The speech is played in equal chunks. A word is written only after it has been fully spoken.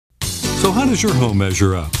So how does your home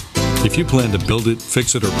measure up? If you plan to build it,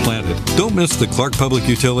 fix it, or plant it, don't miss the Clark Public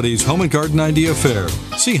Utilities Home and Garden Idea Fair.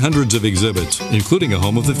 See hundreds of exhibits, including a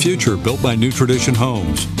home of the future built by New Tradition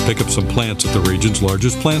Homes. Pick up some plants at the region's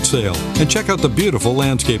largest plant sale and check out the beautiful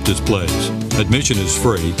landscape displays. Admission is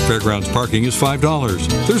free. Fairgrounds parking is $5.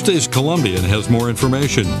 Thursday's Columbia and has more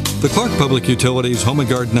information. The Clark Public Utilities Home and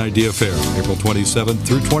Garden Idea Fair, April 27th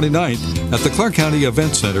through 29th at the Clark County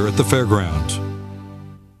Event Center at the Fairgrounds.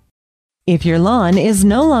 If your lawn is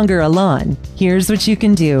no longer a lawn, here's what you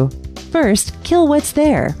can do. First, kill what's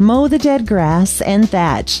there, mow the dead grass, and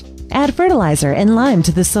thatch. Add fertilizer and lime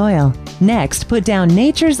to the soil. Next, put down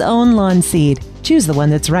nature's own lawn seed. Choose the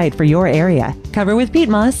one that's right for your area. Cover with peat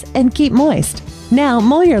moss and keep moist. Now,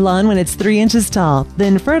 mow your lawn when it's 3 inches tall,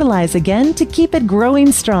 then fertilize again to keep it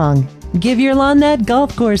growing strong. Give your lawn that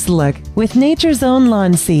golf course look with nature's own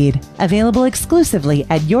lawn seed. Available exclusively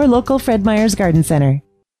at your local Fred Meyer's Garden Center.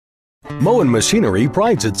 Moen Machinery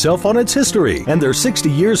prides itself on its history and their 60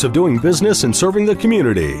 years of doing business and serving the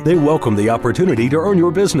community. They welcome the opportunity to earn your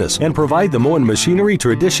business and provide the Moen Machinery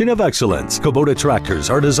tradition of excellence. Kubota tractors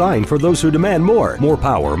are designed for those who demand more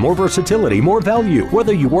power, more versatility, more value.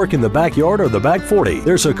 Whether you work in the backyard or the back 40,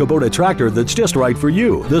 there's a Kubota tractor that's just right for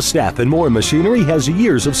you. The staff in Moen Machinery has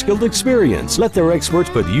years of skilled experience. Let their experts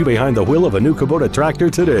put you behind the wheel of a new Kubota tractor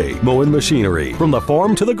today. Moen Machinery, from the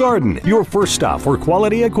farm to the garden, your first stop for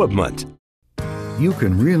quality equipment. You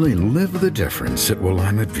can really live the difference at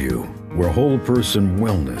Willamette View, where whole person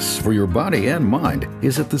wellness for your body and mind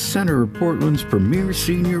is at the center of Portland's premier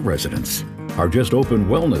senior residence. Our just opened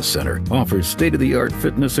Wellness Center offers state-of-the-art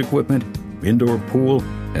fitness equipment, indoor pool,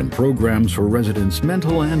 and programs for residents'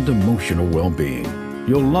 mental and emotional well-being.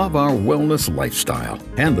 You'll love our wellness lifestyle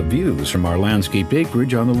and the views from our landscaped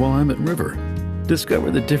acreage on the Willamette River.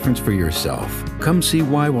 Discover the difference for yourself. Come see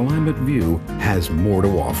why Willamette View has more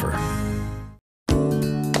to offer.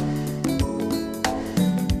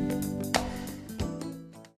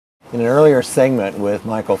 In an earlier segment with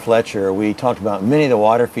Michael Fletcher, we talked about many of the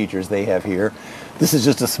water features they have here. This is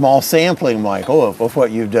just a small sampling, Michael, of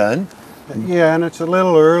what you've done. Yeah, and it's a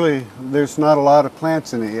little early. There's not a lot of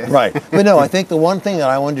plants in it yet. Right. But no, I think the one thing that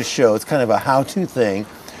I wanted to show, it's kind of a how-to thing,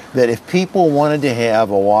 that if people wanted to have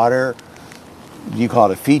a water, you call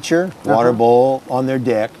it a feature, water bowl on their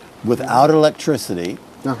deck without electricity,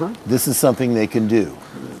 this is something they can do.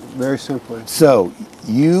 Very simply. So,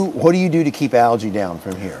 what do you do to keep algae down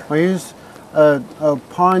from here? I use a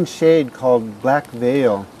pond shade called Black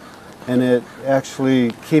Veil, and it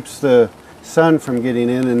actually keeps the sun from getting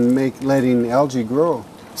in and letting algae grow.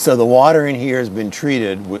 So the water in here has been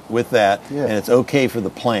treated with that, Yeah. and it's okay for the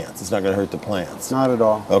plants. It's not going to hurt the plants. Not at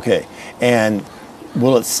all. Okay. And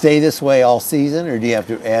will it stay this way all season, or do you have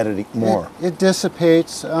to add it more? It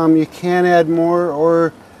dissipates. You can add more,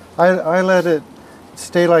 or I let it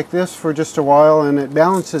stay like this for just a while, and it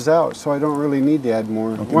balances out, so I don't really need to add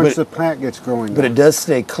more once the plant gets growing. But it does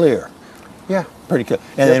stay clear. Yeah. Pretty good.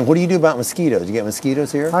 And then what do you do about mosquitoes? You get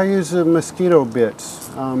mosquitoes here? I use the mosquito bits.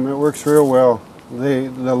 It works real well. The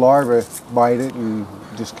larvae bite it and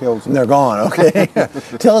just kills them. They're gone, okay.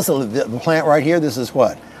 Tell us, the plant right here, this is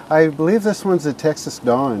what? I believe this one's a Texas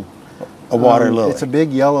Dawn. A water lily. It's a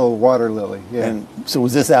big yellow water lily, yeah. And so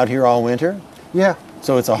was this out here all winter? Yeah.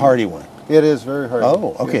 So it's a hardy one? It is very hardy.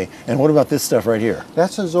 Oh, okay. Yeah. And what about this stuff right here?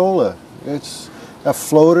 That's a Zola. It's a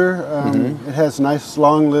floater. It has nice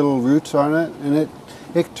long little roots on it, and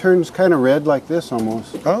it turns kind of red like this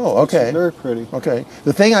almost. Oh, okay. It's very pretty. Okay.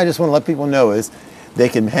 The thing I just want to let people know is they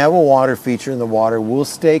can have a water feature, and the water will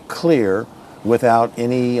stay clear without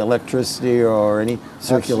any electricity or any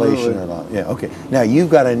circulation at all. Yeah, okay. Now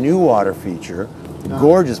you've got a new water feature, a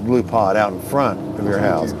gorgeous blue pot out in front of your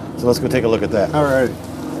house. So let's go take a look at that. All right.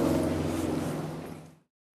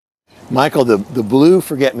 Michael, the blue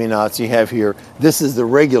forget-me-nots you have here, this is the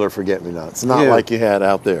regular forget-me-nots, not like you had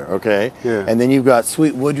out there, okay? Yeah. And then you've got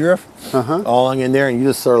sweet woodruff all along in there, and you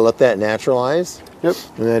just sort of let that naturalize in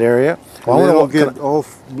that area. Well, it'll get all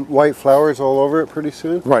white flowers all over it pretty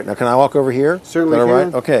soon. Right. Now, can I walk over here? Certainly can.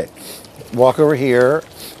 Right? Okay. Walk over here.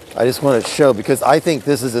 I just want to show, because I think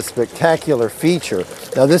this is a spectacular feature.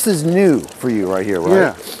 Now, this is new for you right here,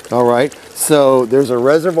 right? Yeah. All right. So there's a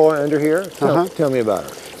reservoir under here. Tell me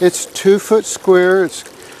about it. It's 2 foot square. It's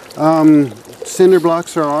cinder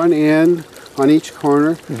blocks are on end on each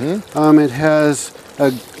corner. It has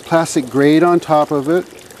a plastic grate on top of it,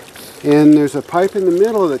 and there's a pipe in the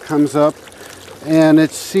middle that comes up, and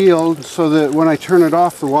it's sealed so that when I turn it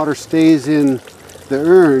off, the water stays in the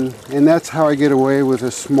urn, and that's how I get away with a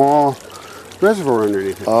small reservoir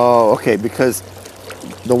underneath it. Oh, okay, because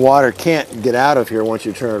the water can't get out of here once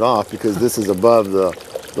you turn it off, because this is above the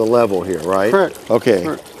the level here, right? Correct. Okay.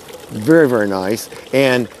 Correct. Very, very nice.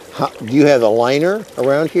 And do you have the liner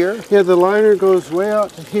around here? Yeah, the liner goes way out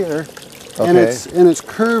to here, and Okay. it's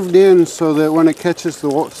curved in so that when it catches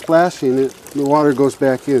the splashing, the water goes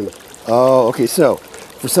back in. Oh, okay. So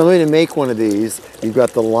for somebody to make one of these, you've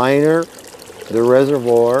got the liner, the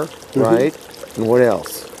reservoir, right? And what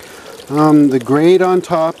else? The grate on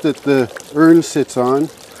top that the urn sits on,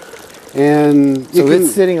 and So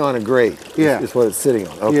it's sitting on a grate. Yeah. Is what it's sitting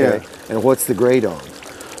on. Okay. Yeah. And what's the grate on?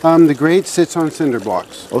 The grate sits on cinder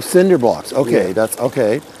blocks. Oh, cinder blocks. Okay, Yeah. that's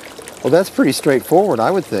okay. Well, that's pretty straightforward, I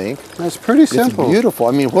would think. That's pretty simple. It's beautiful.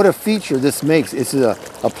 I mean, what a feature this makes. It's a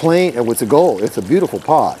plain, it's a gold. It's a beautiful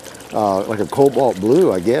pot, like a cobalt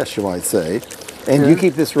blue, I guess you might say. And you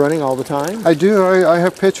keep this running all the time? I do. I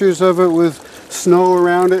have pictures of it with snow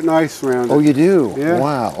around it and ice around it. Oh, you do? Yeah.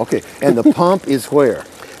 Wow. Okay. And the pump is where?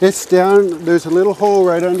 It's down, there's a little hole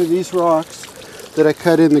right under these rocks that I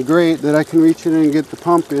cut in the grate that I can reach in and get the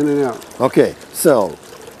pump in and out. Okay. So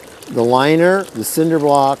the liner, the cinder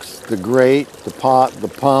blocks, the grate, the pot, the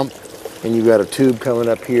pump, and you've got a tube coming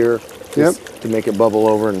up here to make it bubble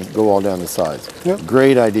over and go all down the sides. Yep.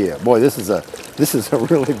 Great idea. Boy, this is a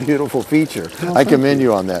really beautiful feature. I commend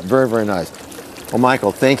you on that. Very, very nice. Well,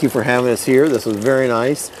 Michael, thank you for having us here. This was very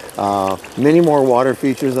nice. Many more water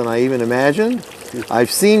features than I even imagined.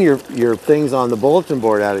 I've seen your things on the bulletin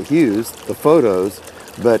board out at Hughes, the photos,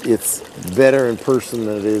 but it's better in person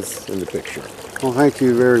than it is in the picture. Well, thank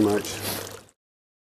you very much.